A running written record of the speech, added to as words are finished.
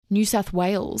New South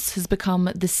Wales has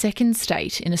become the second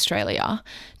state in Australia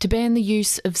to ban the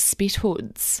use of spit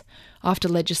hoods after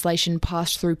legislation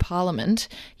passed through Parliament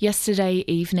yesterday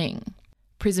evening.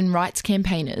 Prison rights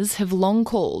campaigners have long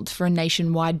called for a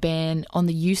nationwide ban on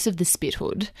the use of the spit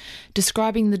hood,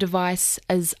 describing the device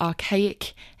as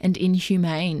archaic and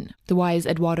inhumane. The Wire's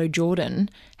Eduardo Jordan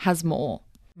has more.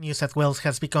 New South Wales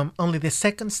has become only the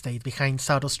second state behind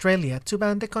South Australia to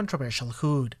ban the controversial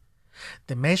hood.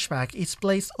 The mesh bag is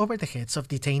placed over the heads of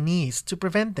detainees to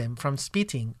prevent them from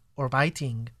spitting or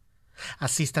biting.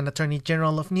 Assistant Attorney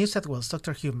General of New South Wales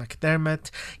Dr. Hugh McDermott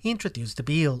introduced the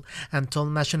bill and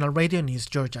told National Radio News'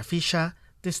 Georgia Fisher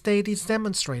the state is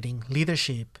demonstrating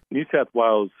leadership. New South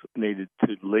Wales needed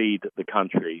to lead the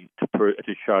country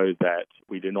to show that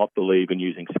we do not believe in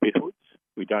using spit hoods.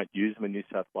 We don't use them in New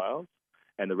South Wales,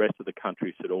 and the rest of the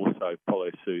country should also follow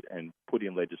suit and put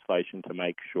in legislation to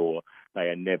make sure they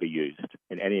are never used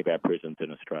in any of our prisons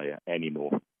in Australia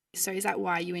anymore. So is that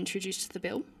why you introduced the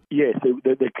bill? Yes,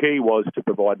 the key was to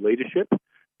provide leadership,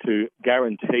 to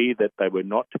guarantee that they were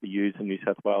not to be used in New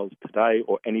South Wales today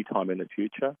or any time in the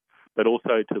future, but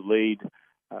also to lead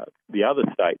the other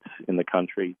states in the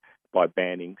country by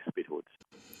banning spit hoods.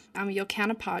 Your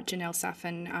counterpart, Janelle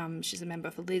Saffin, she's a member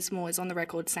for Lismore, is on the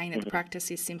record saying that the practice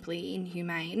is simply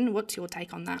inhumane. What's your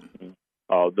take on that?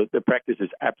 The practice is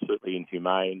absolutely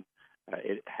inhumane.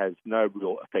 It has no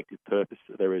real effective purpose.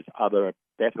 There is other,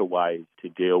 better ways to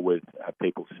deal with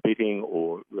people spitting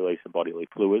or release of bodily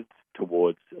fluids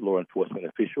towards law enforcement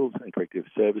officials and corrective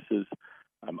services.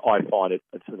 I find it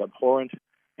abhorrent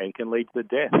and can lead to the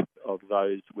death of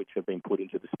those which have been put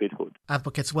into the spit hood.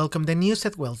 Advocates welcome the New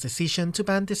South Wales decision to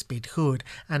ban the spit hood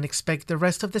and expect the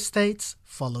rest of the states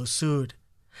follow suit.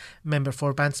 Member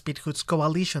for Ban Spit Hoods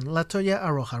Coalition, Latoya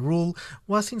Aroja Rule,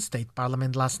 was in State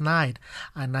Parliament last night,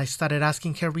 and I started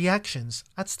asking her reactions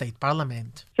at State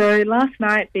Parliament. So last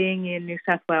night, being in New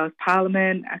South Wales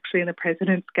Parliament, actually in the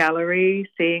President's Gallery,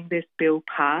 seeing this bill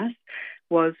pass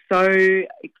was so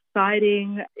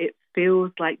exciting. It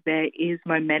feels like there is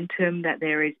momentum, that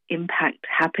there is impact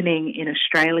happening in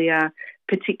Australia,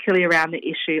 particularly around the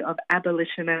issue of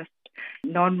abolitionist,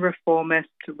 non-reformist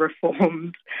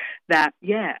reforms that,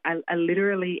 are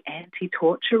literally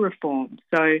anti-torture reforms.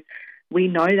 So we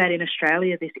know that in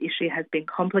Australia this issue has been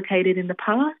complicated in the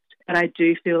past, but I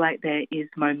do feel like there is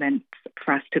moment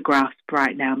for us to grasp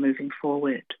right now moving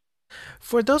forward.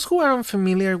 For those who are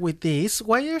unfamiliar with this,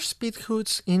 why are spit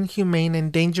hoods inhumane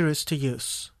and dangerous to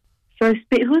use? So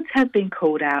spit hoods have been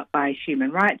called out by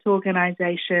human rights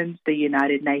organisations, the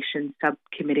United Nations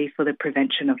Subcommittee for the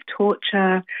Prevention of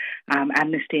Torture,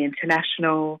 Amnesty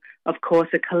International, of course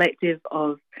a collective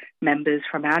of members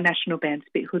from our National Ban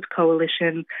Spit Hoods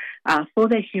Coalition, for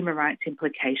their human rights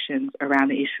implications around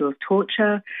the issue of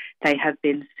torture. They have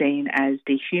been seen as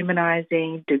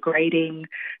dehumanising, degrading,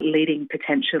 leading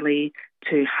potentially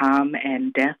to harm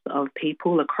and death of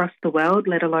people across the world,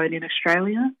 let alone in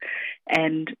Australia.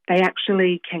 And they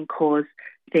actually can cause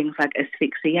things like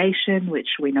asphyxiation, which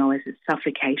we know as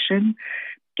suffocation,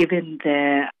 given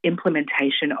their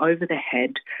implementation over the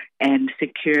head and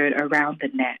secured around the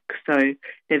neck. So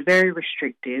they're very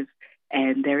restrictive,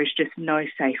 and there is just no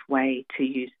safe way to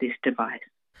use this device.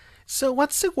 So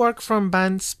what's the work from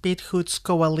Ban Spit Hoods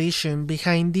Coalition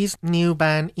behind this new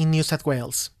ban in New South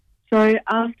Wales? So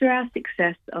after our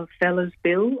success of Fella's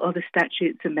Bill, or the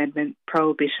Statutes Amendment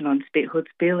Prohibition on Spit Hoods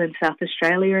Bill in South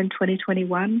Australia in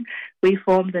 2021, we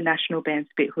formed the National Ban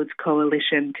Spit Hoods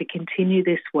Coalition to continue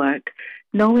this work,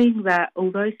 knowing that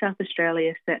although South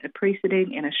Australia set a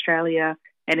precedent in Australia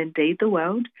and indeed the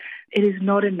world, it is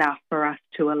not enough for us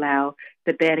to allow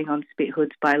the banning on spit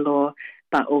hoods by law,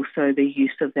 but also the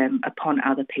use of them upon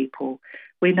other people.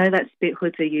 We know that spit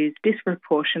hoods are used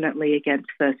disproportionately against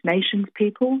First Nations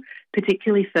people,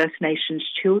 particularly First Nations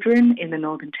children in the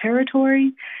Northern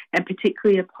Territory, and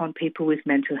particularly upon people with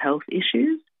mental health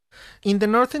issues. In the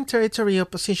Northern Territory,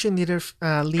 opposition leader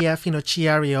Leah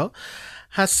Finocchiario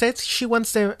has said she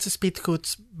wants the spit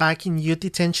hoods back in youth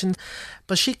detention,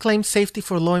 but she claims safety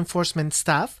for law enforcement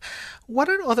staff. What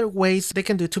are other ways they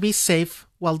can do to be safe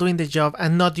while doing the job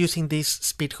and not using these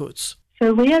spit hoods?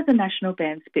 So we as the National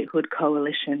Ban Spit Hood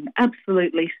Coalition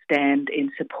absolutely stand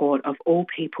in support of all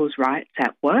people's rights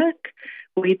at work.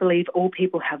 We believe all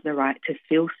people have the right to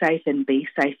feel safe and be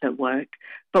safe at work,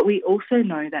 but we also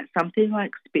know that something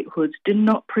like spit hoods do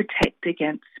not protect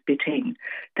against spitting.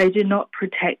 They do not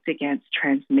protect against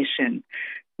transmission.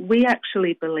 We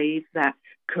actually believe that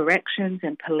corrections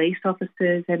and police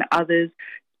officers and others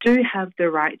do have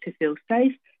the right to feel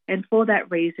safe, and for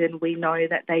that reason we know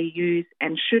that they use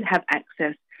and should have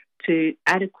access to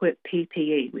adequate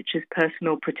PPE, which is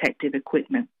personal protective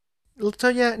equipment.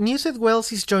 Latoya, New South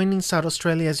Wales is joining South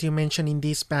Australia, as you mentioned, in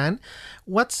this ban.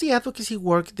 What's the advocacy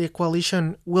work the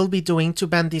coalition will be doing to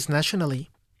ban this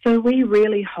nationally? So we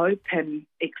really hope and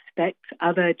expect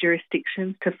other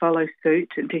jurisdictions to follow suit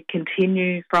and to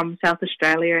continue from South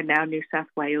Australia and now New South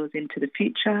Wales into the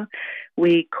future.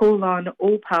 We call on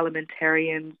all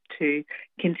parliamentarians to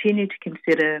continue to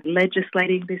consider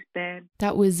legislating this ban.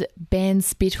 That was Ban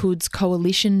Spithoods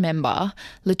Coalition member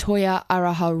Latoya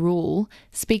Araha Rule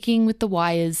speaking with The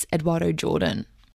Wire's Eduardo Jordan.